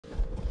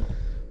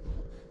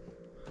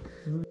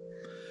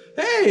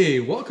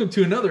Hey, welcome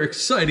to another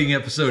exciting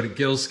episode of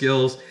Gil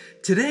Skillz.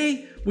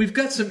 Today, we've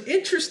got some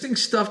interesting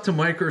stuff to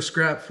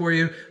microscrap for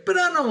you, but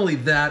not only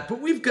that,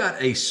 but we've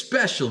got a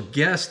special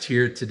guest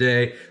here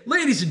today.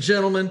 Ladies and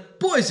gentlemen,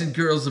 boys and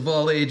girls of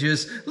all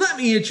ages, let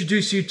me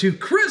introduce you to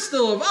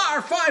Crystal of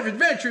R5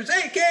 Adventures,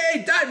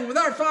 aka Diving with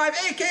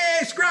R5,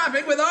 aka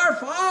Scrapping with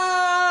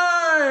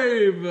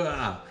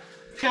R5!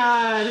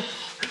 God.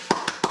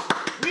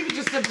 We could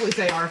just simply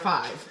say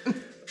R5.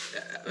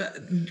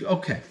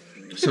 Okay.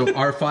 So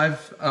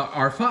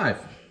R5.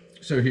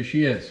 So here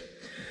she is.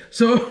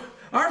 So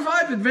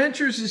R5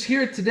 Adventures is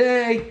here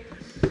today,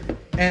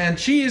 and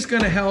she is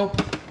going to help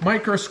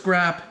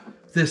microscrap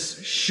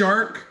this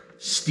shark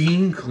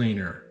steam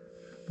cleaner.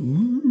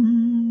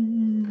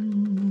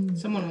 Ooh.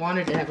 Someone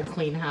wanted to have a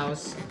clean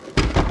house.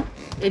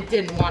 It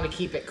didn't want to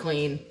keep it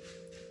clean.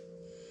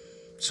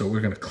 So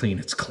we're going to clean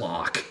its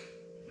clock.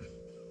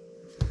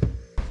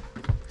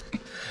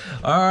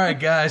 All right,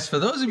 guys, for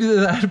those of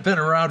you that have been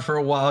around for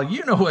a while,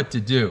 you know what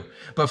to do.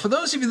 But for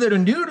those of you that are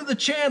new to the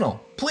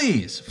channel,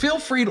 please feel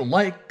free to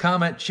like,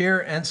 comment, share,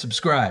 and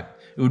subscribe.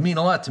 It would mean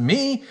a lot to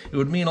me. It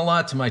would mean a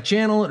lot to my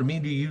channel. It would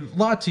mean a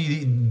lot to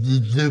the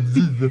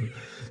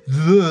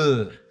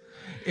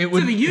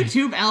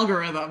YouTube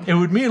algorithm. It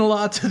would mean a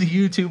lot to the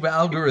YouTube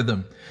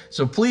algorithm.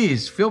 So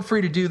please feel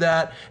free to do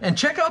that. And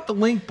check out the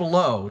link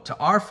below to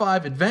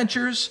R5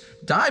 Adventures,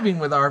 Diving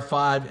with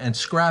R5, and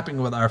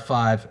Scrapping with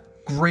R5.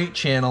 Great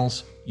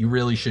channels. You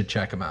really should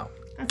check them out.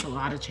 That's a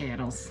lot of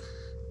channels.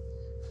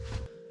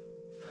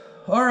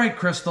 All right,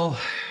 Crystal.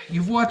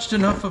 You've watched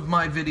enough of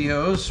my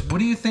videos. What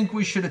do you think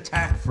we should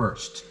attack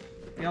first?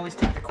 We always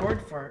take the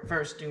cord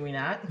first, do we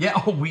not?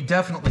 Yeah, we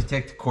definitely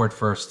take the cord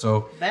first.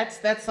 So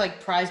that's like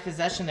prized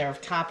possession there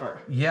of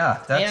copper.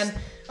 Yeah, that's... And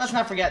let's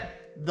not forget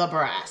the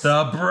brass.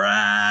 The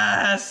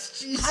brass!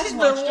 She's I've been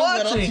watched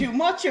watching. a little too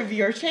much of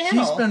your channel.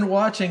 She's been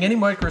watching. Any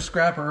micro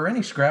scrapper or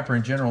any scrapper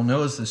in general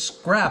knows the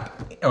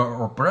scrap,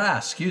 or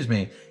brass, excuse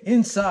me,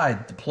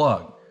 inside the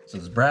plug. So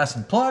there's brass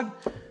and plug.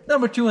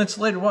 Number 2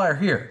 insulated wire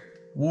here.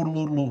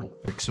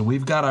 So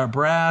we've got our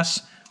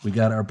brass. We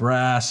got our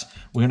brass.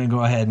 We're going to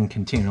go ahead and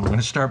continue. We're going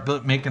to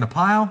start making a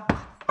pile.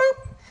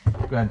 Boop.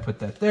 Go ahead and put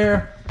that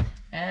there.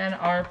 And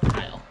our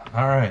pile.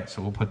 All right,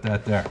 so we'll put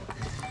that there.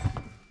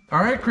 All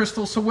right,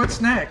 Crystal, so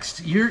what's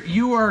next?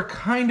 You are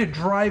kind of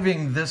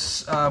driving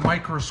this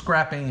micro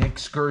scrapping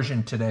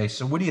excursion today,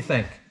 so what do you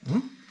think?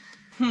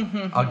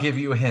 I'll give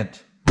you a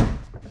hint.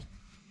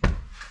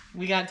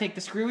 We gotta take the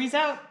screwies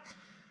out?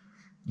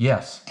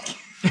 Yes.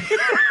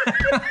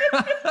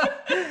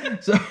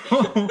 So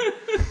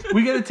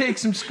we gotta take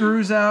some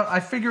screws out. I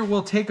figure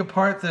we'll take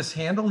apart this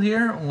handle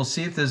here and we'll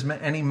see if there's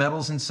any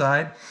metals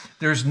inside.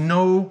 There's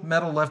no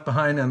metal left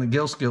behind on the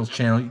Gil Skillz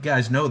channel. You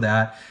guys know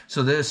that.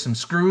 So there's some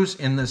screws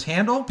in this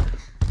handle.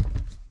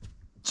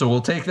 So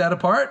we'll take that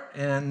apart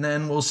and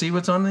then we'll see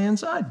what's on the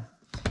inside.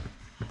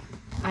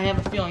 I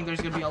have a feeling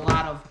there's gonna be a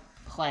lot of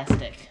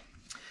plastic.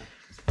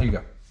 There you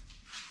go.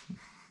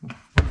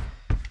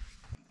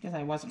 Guess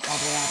I wasn't all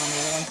the way out on the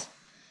other ones.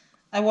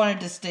 I wanted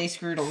to stay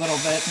screwed a little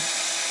bit.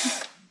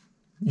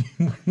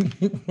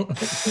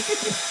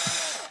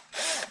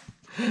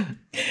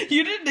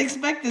 You didn't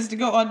expect this to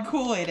go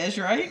uncoolish,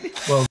 right?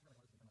 Well,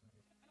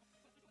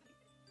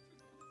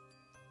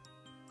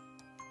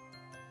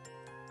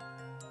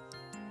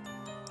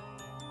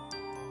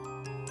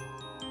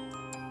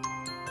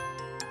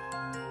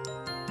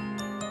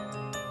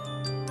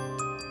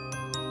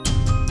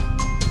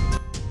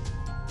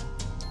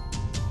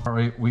 all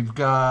right, we've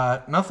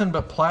got nothing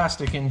but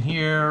plastic in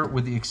here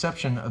with the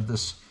exception of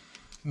this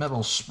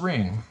metal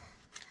spring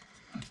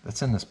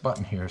that's in this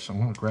button here. So I'm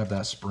going to grab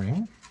that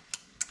spring.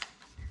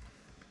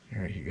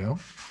 There you go.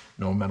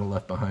 No metal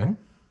left behind.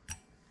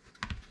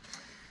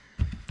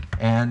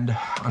 And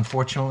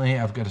unfortunately,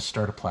 I've got to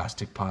start a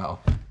plastic pile.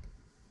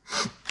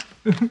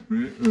 They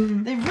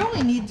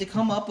really need to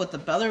come up with a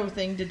better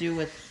thing to do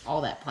with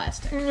all that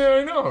plastic.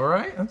 Yeah, I know,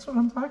 right? That's what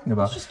I'm talking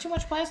about. It's just too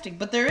much plastic,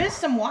 but there is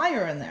some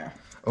wire in there.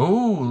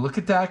 Oh, look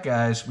at that,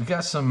 guys. We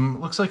got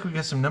some, looks like we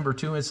got some number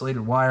 2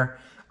 insulated wire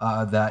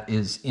that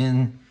is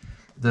in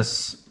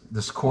this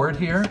cord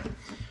here.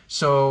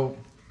 So,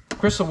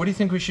 Crystal, what do you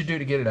think we should do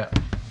to get it out?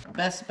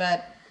 Best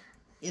bet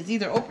is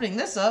either opening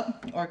this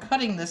up or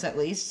cutting this at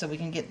least so we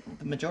can get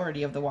the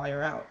majority of the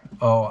wire out.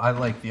 Oh, I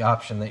like the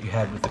option that you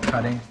had with the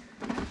cutting.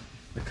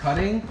 The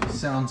cutting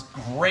sounds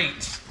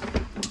great.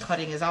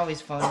 Cutting is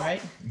always fun,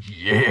 right?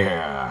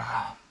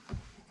 Yeah.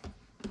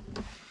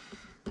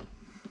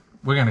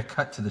 We're going to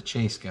cut to the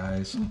chase,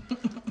 guys.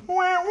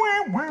 Wah,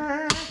 wah,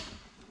 wah.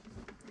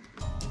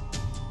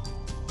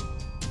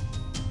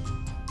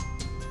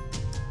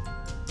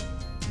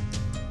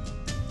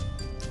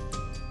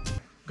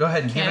 Go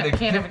ahead and give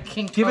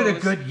it a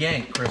good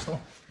yank, Crystal.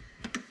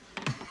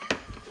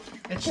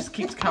 It just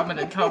keeps coming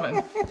and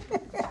coming.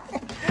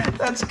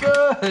 That's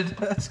good.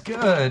 That's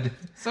good.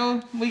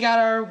 So we got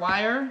our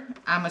wire.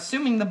 I'm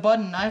assuming the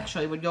button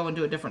actually would go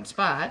into a different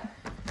spot.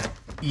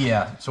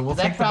 Yeah, so we'll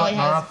take the button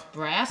off. That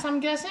probably has brass,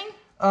 I'm guessing?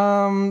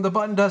 The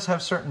button does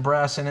have certain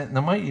brass in it, and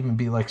there might even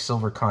be like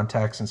silver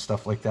contacts and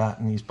stuff like that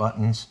in these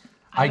buttons.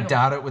 I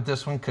doubt it with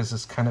this one because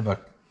it's kind of a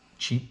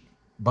cheap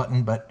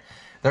button, but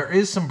there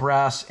is some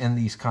brass in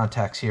these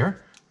contacts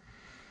here.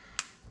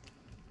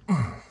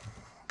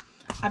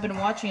 I've been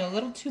watching a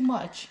little too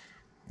much.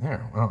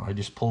 There, well, I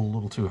just pulled a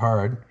little too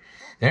hard.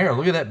 There,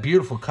 look at that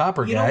beautiful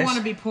copper, guys. You don't want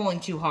to be pulling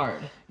too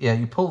hard. Yeah,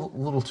 you pull a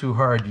little too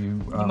hard, you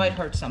might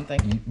hurt something.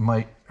 You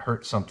might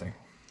hurt something.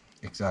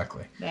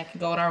 Exactly. That can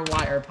go in our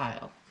wire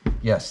pile.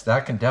 Yes,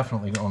 that can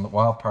definitely go in the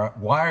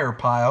wire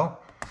pile.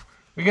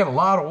 We got a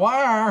lot of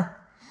wire.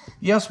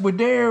 Yes, we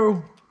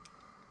do.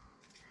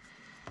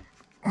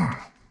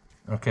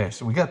 Okay,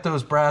 so we got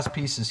those brass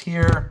pieces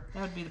here.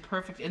 That would be the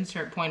perfect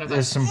insert point of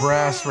There's some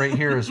brass right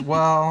here as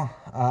well.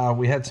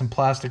 We had some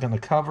plastic on the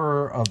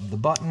cover of the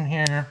button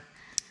here.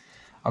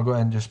 I'll go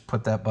ahead and just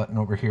put that button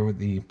over here with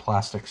the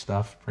plastic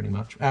stuff, pretty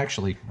much.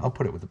 Actually, I'll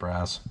put it with the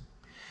brass.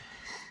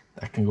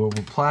 That can go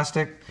over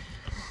plastic.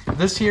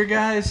 This here,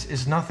 guys,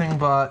 is nothing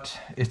but,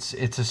 it's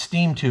a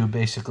steam tube,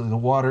 basically. The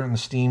water and the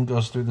steam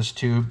goes through this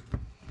tube.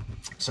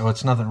 So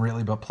it's nothing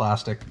really but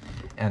plastic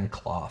and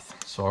cloth.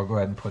 So I'll go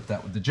ahead and put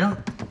that with the junk.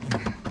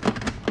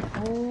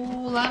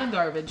 Whole lot of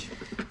garbage.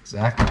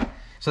 Exactly.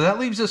 So that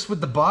leaves us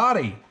with the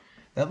body.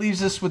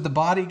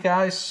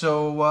 Guys.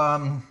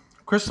 So,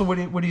 Crystal,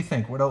 what do you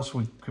think? What else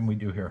can we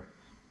do here?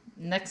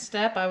 Next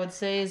step, I would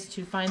say, is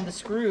to find the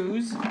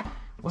screws.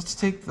 Let's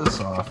take this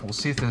off. We'll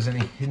see if there's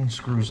any hidden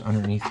screws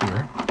underneath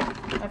here.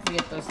 I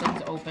forget those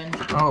things open.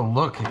 Oh,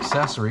 look,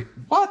 accessory.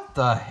 What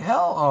the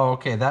hell? Oh,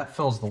 okay, that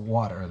fills the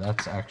water.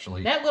 That's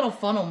actually... That little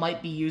funnel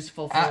might be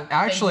useful for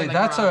actually, things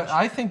in the garage.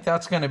 I think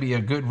that's going to be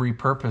a good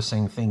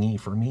repurposing thingy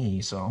for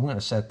me, so I'm going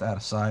to set that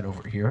aside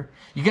over here.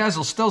 You guys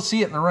will still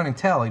see it in the running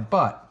tally,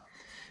 but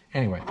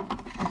anyway.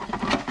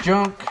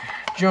 Junk,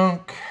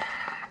 junk,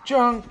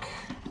 junk,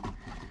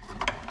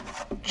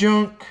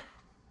 junk,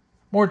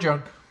 more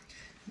junk.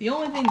 The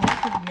only thing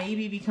that could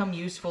maybe become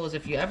useful is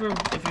if you're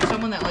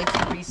someone that likes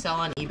to resell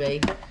on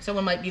eBay,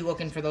 someone might be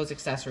looking for those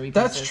accessory pieces.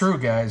 That's true,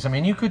 guys. I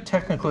mean, you could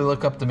technically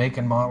look up the make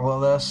and model of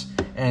this,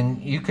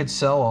 and you could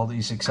sell all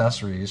these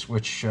accessories,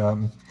 which, I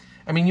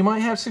mean, you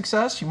might have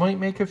success. You might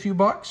make a few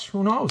bucks.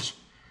 Who knows?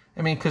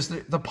 I mean, because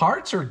the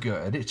parts are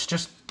good. It's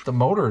just the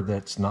motor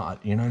that's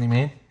not. You know what I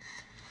mean?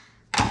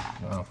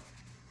 Well.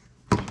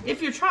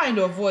 If you're trying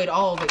to avoid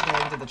all of it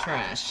going to the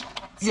trash.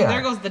 So yeah.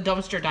 There goes the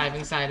dumpster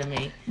diving side of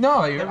me.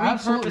 No, you're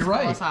absolutely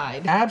right.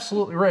 Side.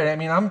 Absolutely right. I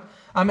mean,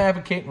 I'm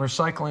advocating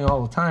recycling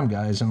all the time,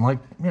 guys, and like,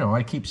 you know,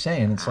 I keep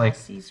saying it's like I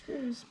see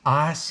screws.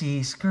 I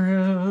see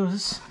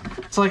screws.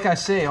 It's like I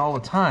say all the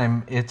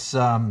time. It's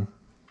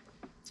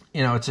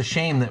you know, it's a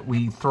shame that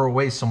we throw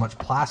away so much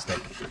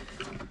plastic.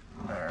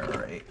 All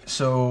right.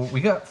 So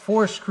we got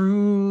 4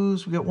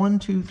 screws. We got 1,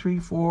 2, 3,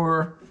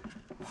 4,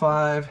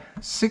 5,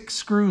 6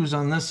 screws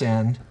on this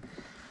end.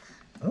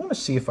 I want to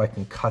see if I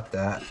can cut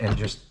that and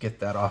just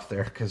get that off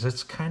there because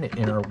it's kind of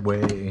in our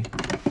way.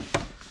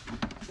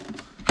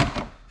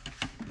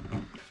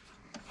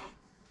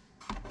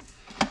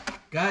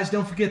 Guys,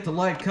 don't forget to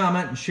like,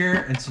 comment, and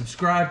share, and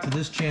subscribe to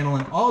this channel,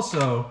 and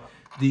also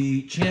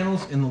the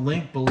channels in the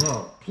link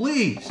below.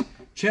 Please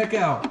check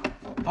out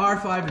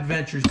R5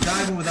 Adventures,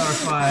 Diving with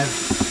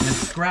R5, and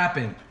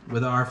Scrapping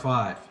with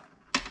R5.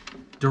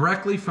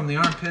 Directly from the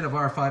armpit of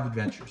R5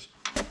 Adventures.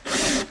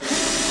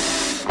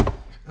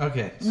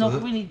 Okay. So no,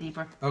 we need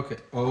deeper. Okay.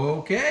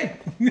 Okay.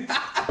 We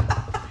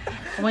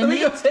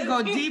need to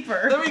go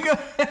deeper. Let me go.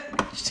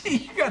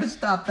 You gotta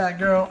stop that,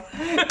 girl.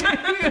 You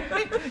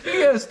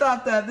gotta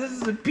stop that. This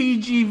is a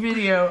PG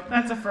video.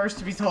 That's a first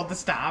to be told to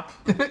stop.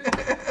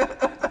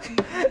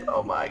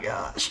 Oh my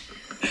gosh.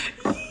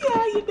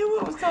 Yeah, you knew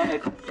what was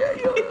coming. Yeah,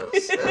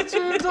 that's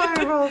what I'm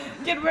talking about.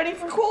 Get ready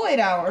for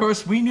Kool-Aid hour. Of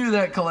course, we knew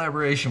that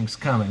collaboration was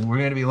coming. We're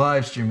gonna be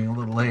live streaming a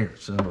little later,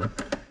 so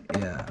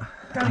yeah.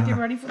 Gotta get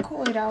ready for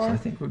Kool-Aid hour. So I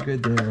think we're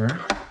good there.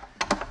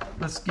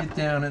 Let's get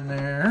down in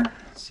there.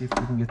 See if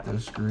we can get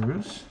those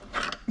screws.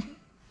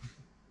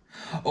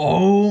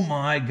 Oh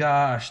my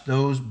gosh,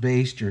 those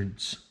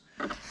bastards.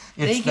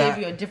 They gave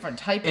you a different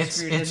type of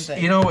screw, didn't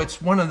they? You know,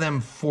 it's one of them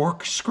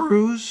fork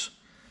screws.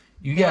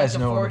 You guys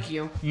know. Fork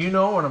you. You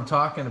know what I'm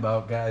talking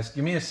about, guys.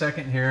 Give me a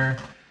second here,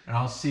 and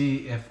I'll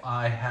see if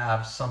I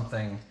have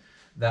something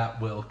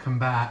that will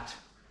combat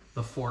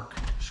the fork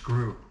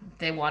screw.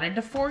 They wanted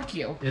to fork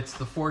you. It's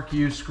the fork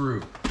you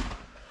screw.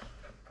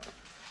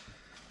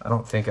 I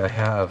don't think I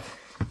have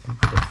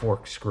the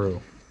fork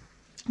screw.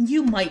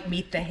 You might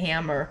meet the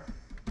hammer.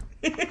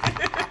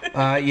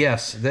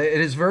 Yes, it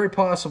is very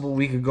possible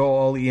we could go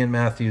all Ian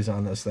Matthews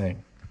on this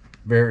thing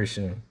very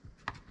soon.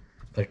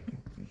 Like,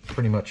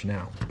 pretty much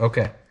now.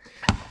 Okay.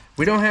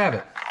 We don't have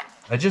it.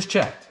 I just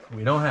checked.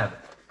 We don't have it.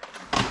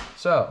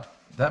 So,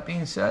 that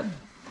being said,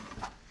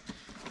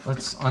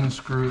 let's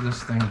unscrew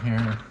this thing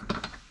here.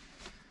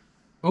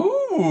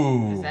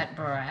 Ooh! Is that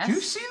brass? Do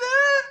you see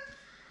that?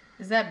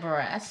 Is that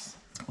brass?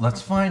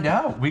 Let's find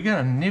out. We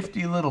got a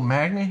nifty little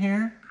magnet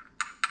here.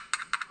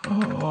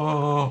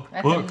 Oh,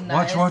 that's look,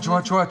 nice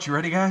watch. You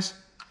ready, guys?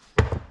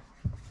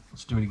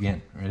 Let's do it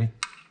again. Ready?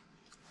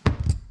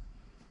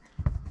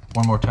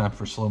 One more time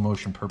for slow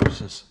motion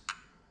purposes.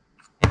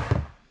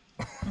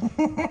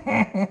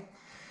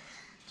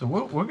 So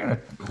we're gonna,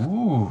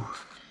 ooh.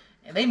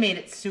 Yeah, they made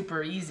it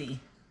super easy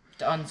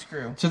to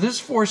unscrew. So there's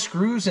 4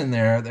 screws in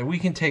there that we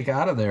can take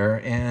out of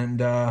there,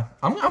 and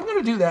I'm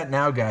gonna do that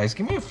now, guys.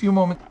 Give me a few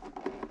moments.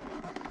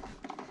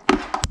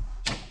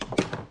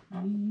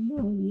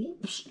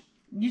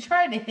 You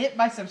trying to hit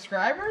my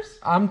subscribers?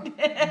 I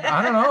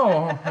don't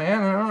know,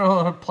 man. I don't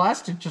know.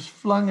 Plastic just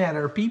flung at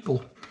our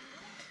people.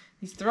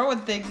 He's throwing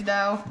things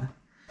now.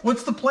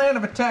 What's the plan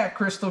of attack,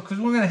 Crystal? Because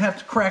we're gonna have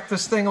to crack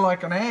this thing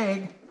like an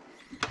egg.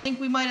 I think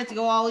we might have to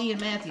go all Ian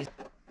Matthews.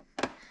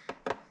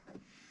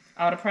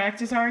 Out of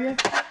practice, are you?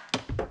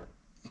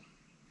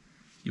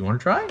 You want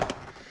to try?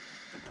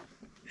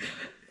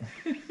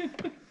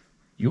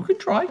 You can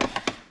try.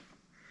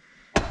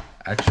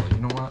 Actually,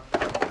 you know what?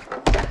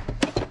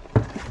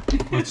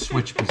 Let's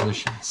switch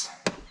positions.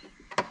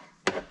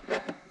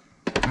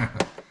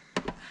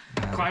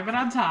 Climb it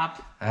on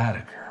top.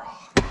 Atta girl.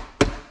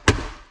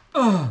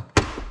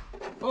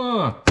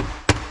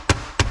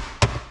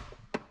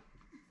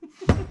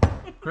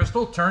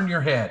 Crystal, turn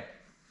your head.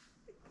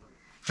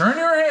 Turn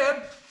your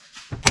head.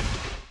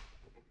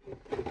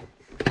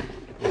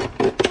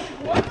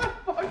 What the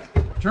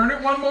fuck? Turn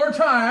it one more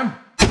time.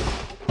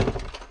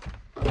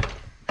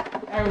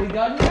 Are we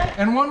done yet?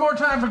 And one more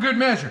time for good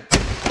measure.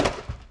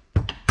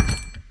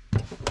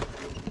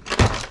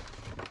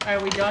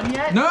 Are we done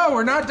yet? No,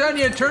 we're not done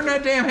yet. Turn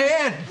that damn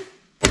head.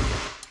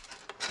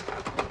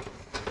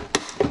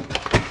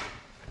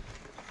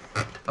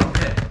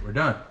 Okay, we're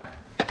done.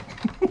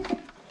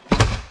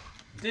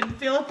 Didn't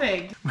feel a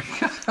thing.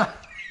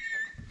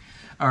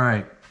 All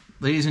right,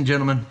 ladies and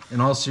gentlemen, in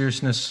all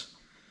seriousness,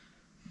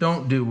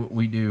 don't do what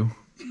we do.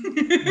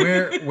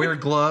 Wear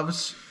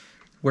gloves,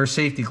 wear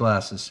safety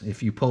glasses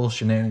if you pull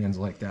shenanigans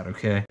like that,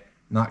 okay?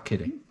 Not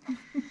kidding.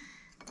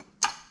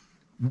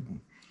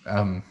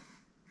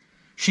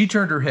 She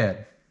turned her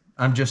head.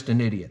 I'm just an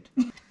idiot.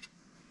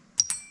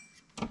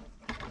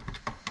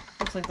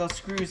 Looks like those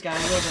screws got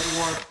a little bit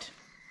warped.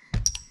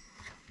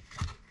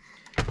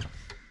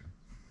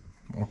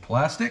 More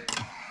plastic.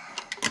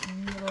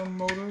 A little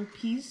motor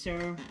piece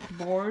or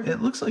board.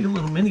 It looks like a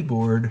little mini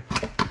board.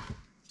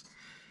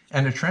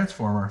 And a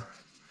transformer.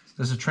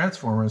 There's a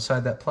transformer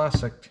inside that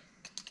plastic.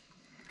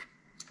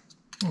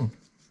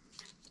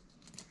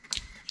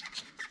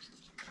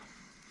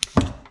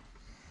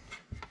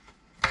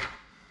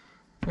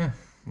 Yeah,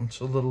 it's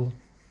a little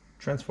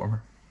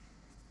transformer.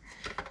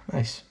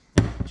 Nice.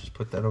 Just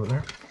put that over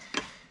there.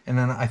 And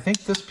then I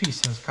think this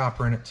piece has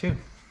copper in it too.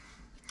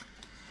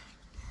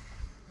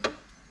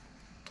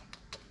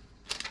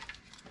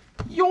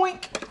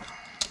 Yoink!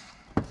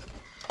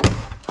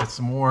 Get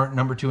some more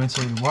number 2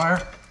 insulated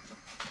wire.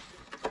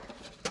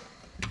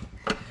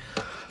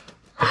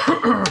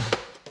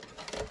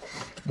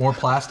 More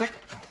plastic.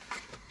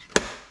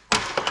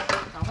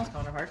 Almost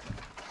found it hard.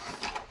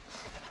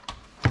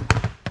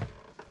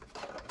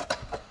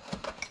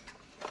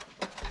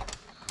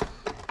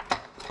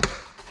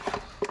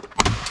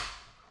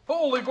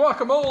 Holy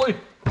guacamole!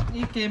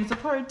 You came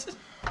apart.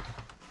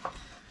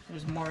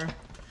 There's more.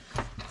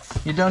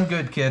 You done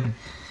good, kid.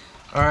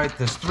 All right,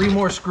 there's 3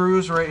 more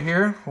screws right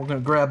here. We're gonna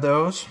grab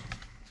those.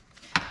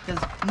 There's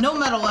no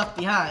metal left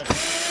behind.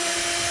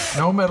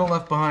 No metal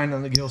left behind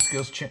on the Gil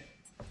Skillz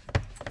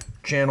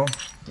channel.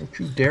 Don't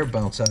you dare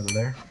bounce out of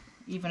there.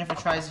 Even if it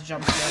tries to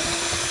jump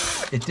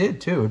together. It did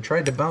too. It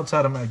tried to bounce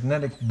out a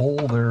magnetic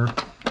boulder.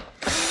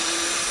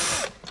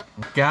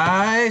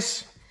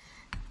 Guys,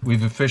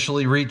 we've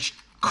officially reached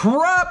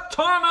crap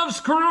ton of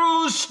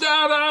screws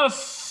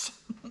status.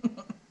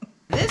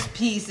 This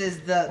piece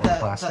is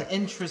the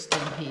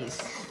interesting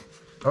piece.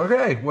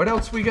 Okay, what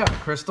else we got,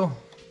 Crystal?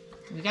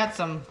 We got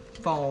some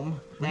foam.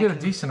 We got a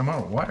decent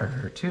amount of wire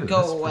here too. Go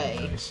That's away.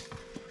 pretty nice.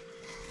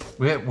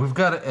 We've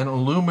got an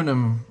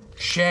aluminum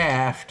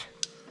shaft.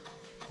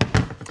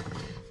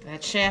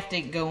 That shaft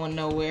ain't going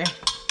nowhere.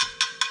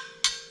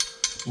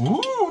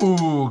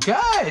 Ooh,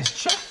 guys,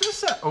 check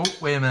this out. Oh,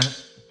 wait a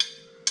minute.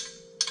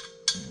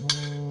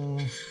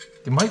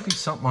 There might be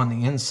something on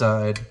the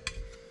inside.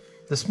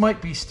 This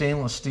might be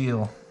stainless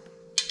steel.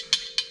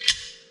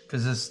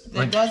 Because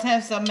It does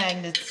have some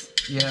magnets.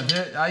 Yeah,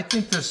 I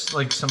think there's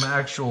like some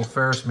actual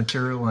ferrous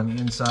material on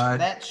the inside.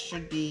 That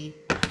should be...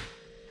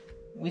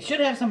 We should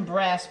have some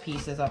brass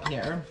pieces up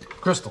here.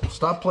 Crystal,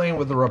 stop playing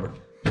with the rubber.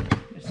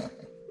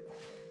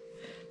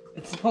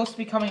 It's supposed to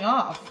be coming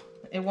off.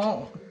 It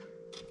won't.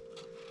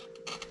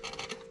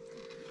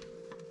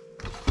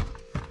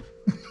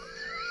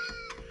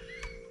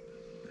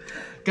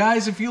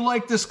 Guys, if you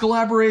like this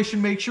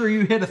collaboration, make sure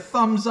you hit a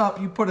thumbs up.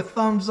 You put a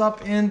thumbs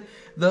up in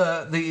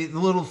the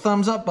little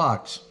thumbs up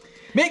box.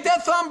 Make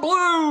that thumb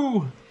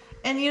blue!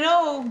 And you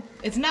know,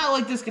 it's not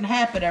like this can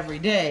happen every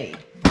day.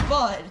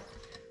 But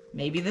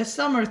maybe this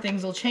summer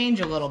things will change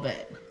a little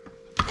bit.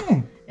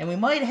 And we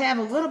might have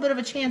a little bit of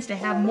a chance to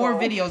have more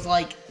videos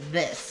like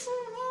this.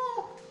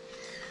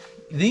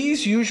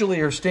 These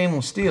usually are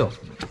stainless steel.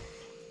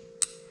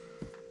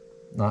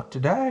 Not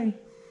today.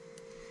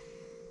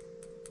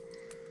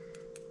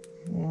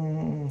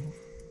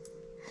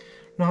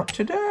 Not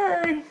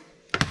today.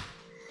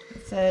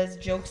 It says,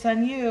 joke's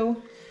on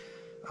you.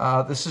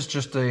 This is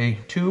just a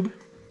tube,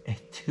 a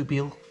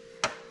tubule.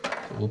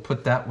 So we'll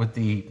put that with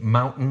the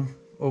mountain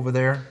over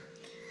there.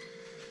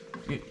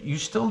 You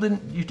still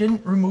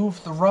didn't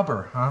remove the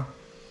rubber, huh?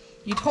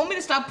 You told me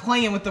to stop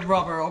playing with the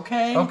rubber,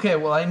 okay? Okay,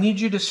 well, I need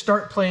you to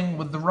start playing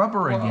with the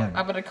rubber again.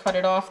 I'm gonna cut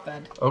it off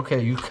then.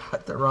 Okay, you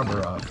cut the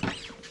rubber off.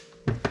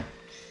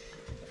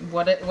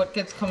 What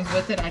comes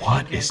with it?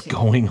 What is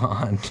going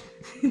on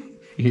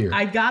here?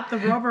 I got the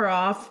rubber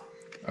off.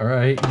 All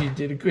right, you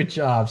did a good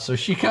job. So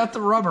she got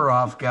the rubber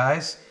off,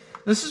 guys.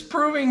 This is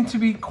proving to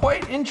be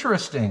quite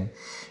interesting.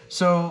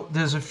 So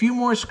there's a few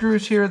more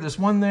screws here. There's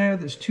one there.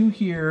 There's two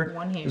here.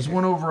 One here. There's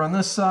one over on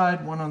this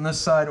side, one on this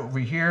side over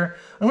here.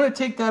 I'm going to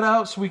take that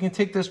out so we can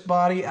take this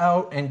body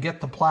out and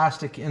get the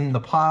plastic in the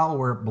pile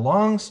where it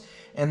belongs,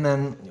 and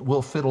then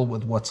we'll fiddle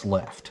with what's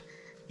left.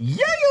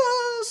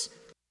 Yes!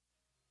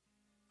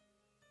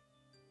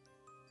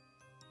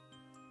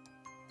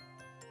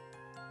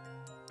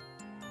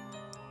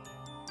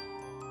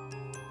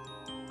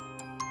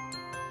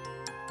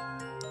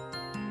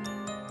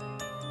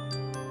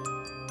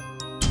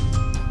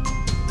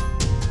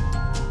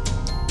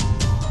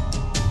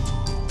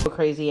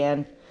 Crazy,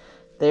 and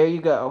there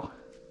you go.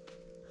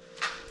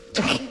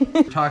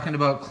 Talking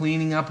about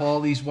cleaning up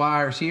all these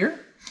wires here,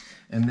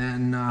 and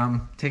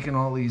then taking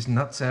all these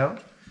nuts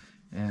out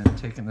and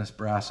taking this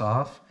brass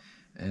off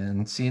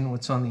and seeing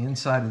what's on the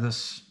inside of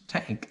this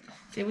tank.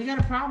 See, we got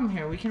a problem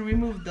here. We can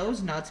remove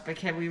those nuts, but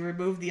can we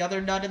remove the other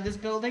nut in this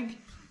building?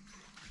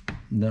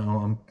 No,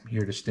 I'm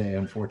here to stay,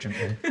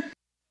 unfortunately.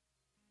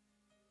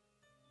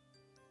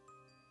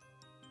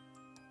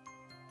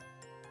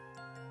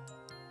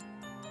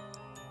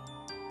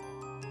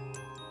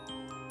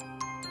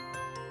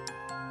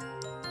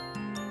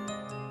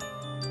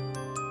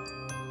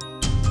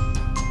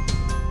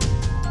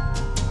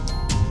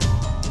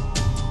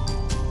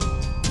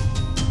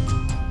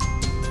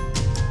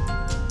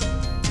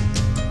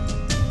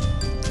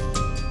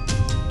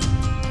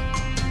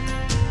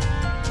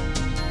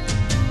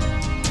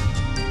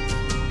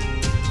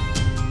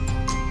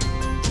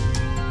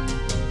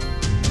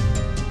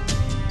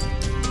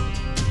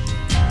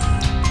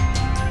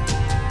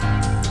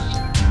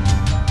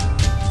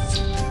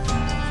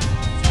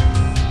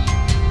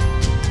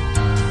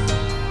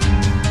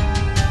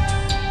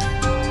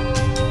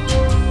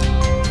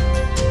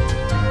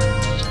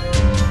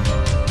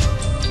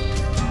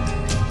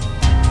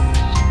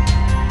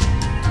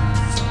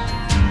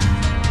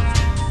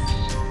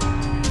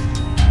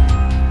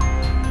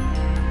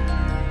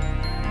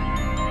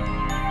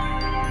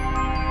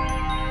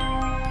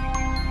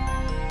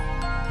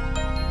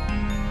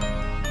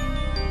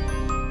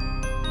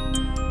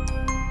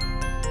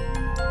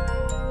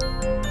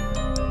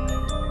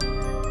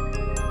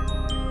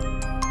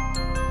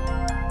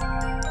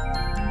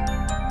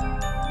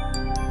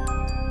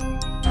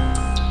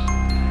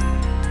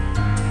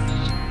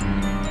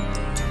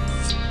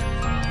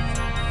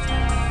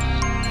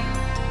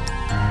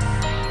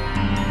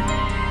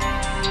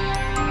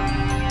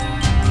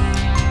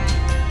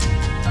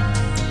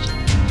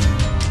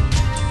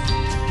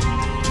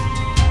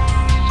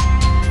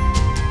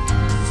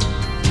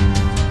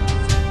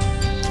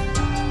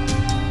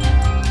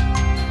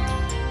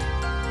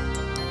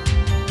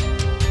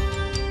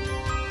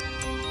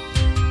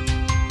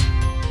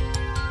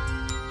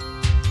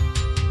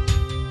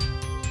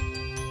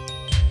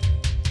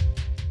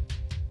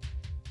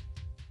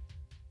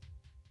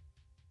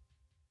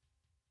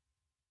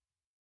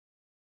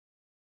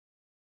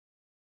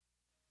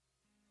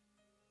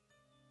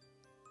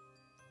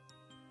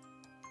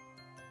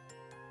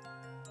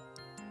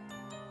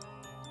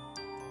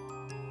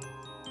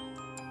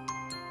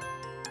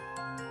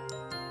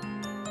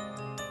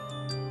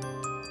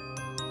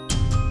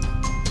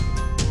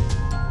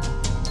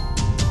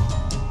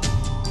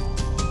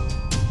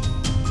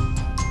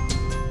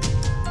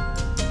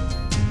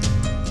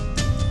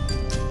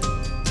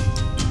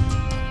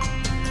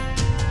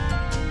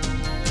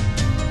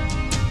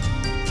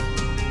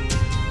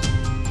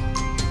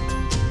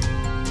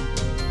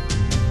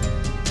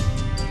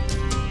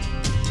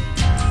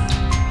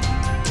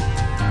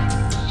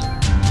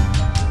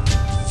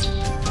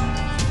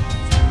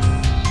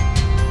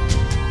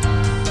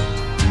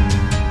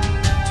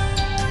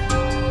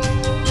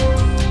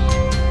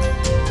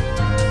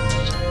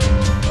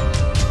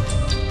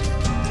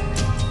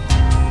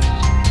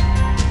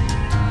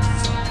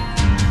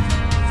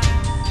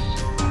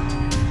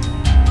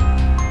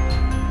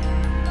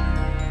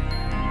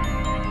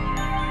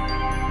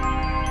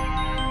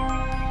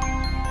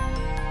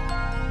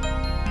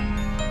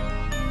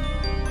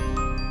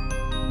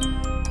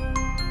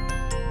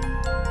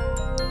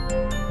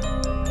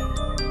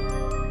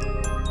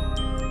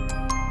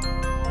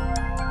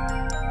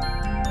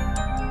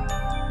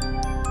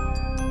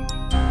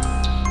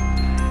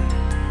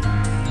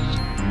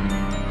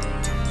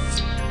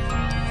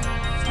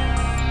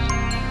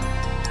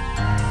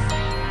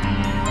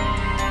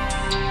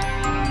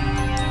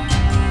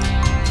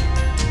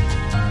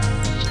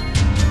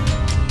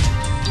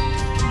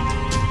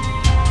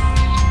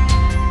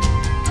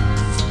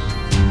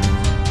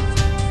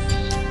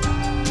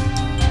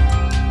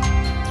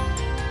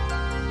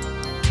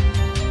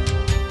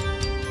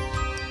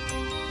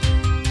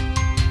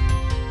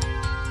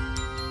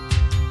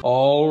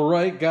 All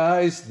right,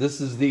 guys, this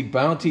is the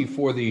bounty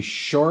for the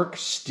Shark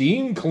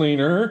Steam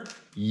Cleaner.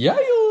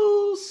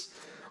 Yes!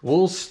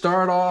 We'll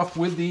start off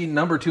with the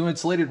number 2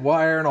 insulated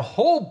wire and a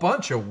whole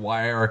bunch of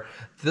wire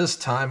this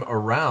time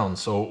around.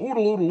 So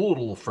oodle oodle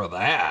oodle for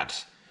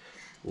that.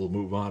 We'll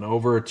move on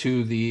over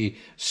to the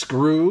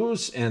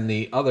screws and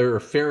the other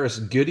ferrous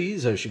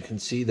goodies, as you can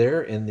see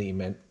there in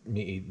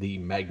the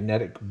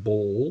magnetic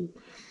bowl.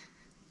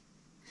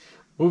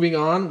 Moving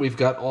on, we've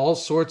got all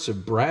sorts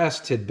of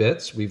brass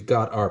tidbits. We've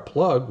got our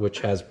plug,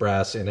 which has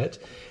brass in it,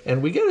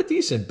 and we get a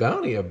decent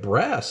bounty of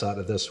brass out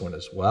of this one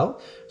as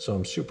well, so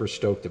I'm super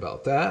stoked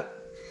about that.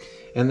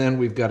 And then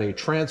we've got a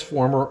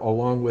transformer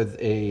along with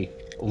a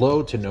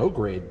low to no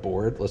grade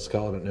board. Let's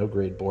call it a no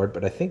grade board,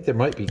 but I think there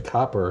might be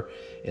copper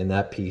in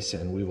that piece,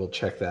 and we will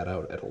check that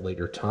out at a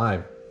later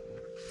time.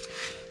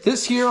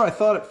 This here I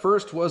thought at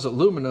first was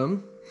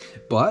aluminum,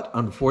 but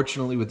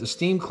unfortunately with the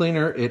steam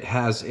cleaner it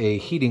has a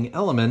heating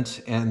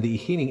element, and the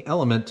heating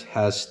element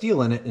has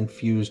steel in it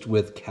infused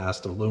with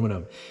cast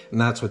aluminum,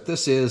 and that's what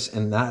this is,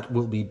 and that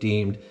will be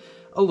deemed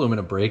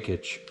aluminum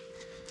breakage.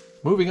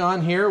 Moving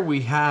on here,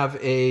 we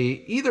have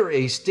either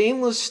a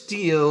stainless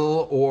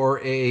steel or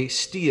a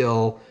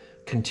steel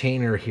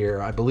container here.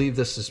 I believe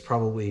this is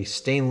probably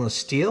stainless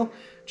steel,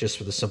 just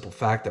for the simple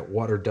fact that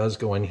water does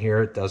go in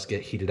here, it does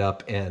get heated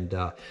up, and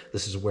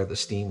this is where the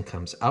steam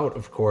comes out,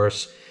 of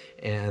course.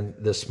 And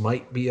this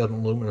might be an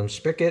aluminum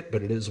spigot,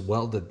 but it is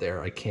welded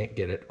there. I can't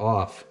get it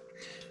off,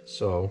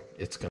 so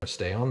it's going to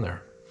stay on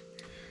there.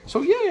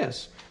 So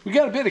yes, we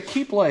got a bit of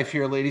keep life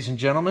here, ladies and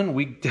gentlemen.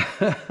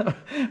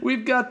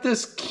 We've got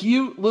this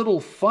cute little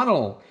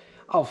funnel.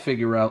 I'll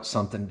figure out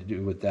something to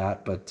do with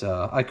that, but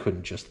I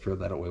couldn't just throw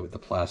that away with the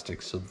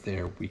plastic, so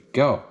there we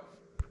go.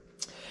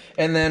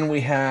 And then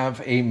we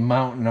have a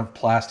mountain of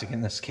plastic in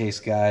this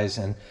case, guys.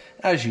 And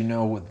as you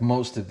know, with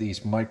most of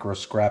these micro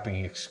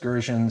scrapping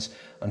excursions,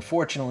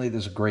 unfortunately,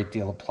 there's a great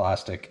deal of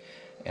plastic.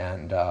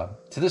 And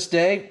to this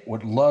day,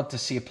 would love to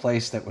see a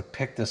place that would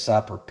pick this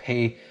up or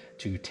pay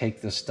to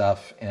take this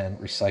stuff and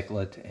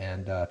recycle it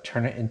and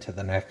turn it into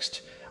the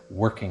next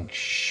working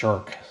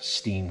shark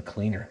steam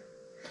cleaner.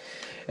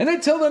 And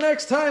until the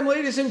next time,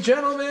 ladies and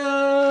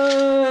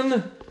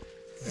gentlemen,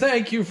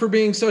 thank you for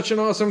being such an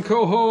awesome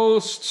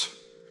co-host.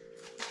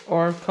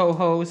 Or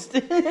co-host.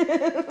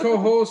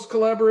 Co-host,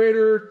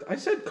 collaborator. I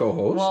said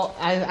co-host. Well,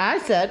 I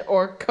said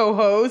or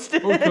co-host.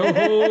 Or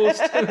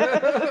co-host.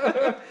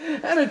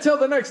 And until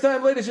the next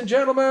time, ladies and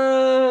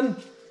gentlemen,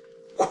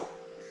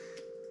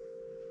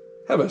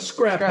 have a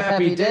scrap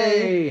happy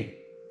day.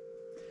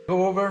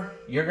 Go over.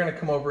 You're going to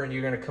come over, and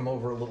you're going to come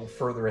over a little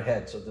further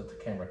ahead so that the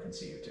camera can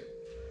see you too.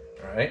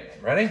 All right?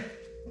 Ready?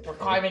 We're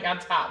climbing on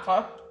top,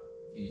 huh?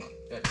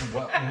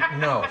 Well,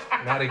 no,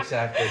 not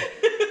exactly.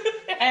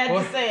 I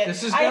had to say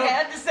it. I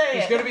had to say it.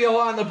 There's going to be a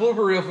lot in the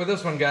blooper reel for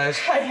this one, guys.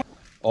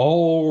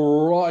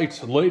 All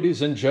right,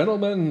 ladies and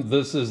gentlemen,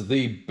 this is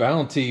the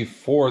bounty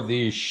for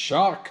the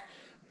shock.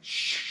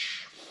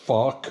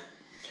 Fuck.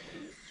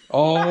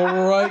 All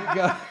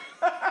right,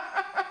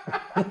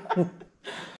 guys.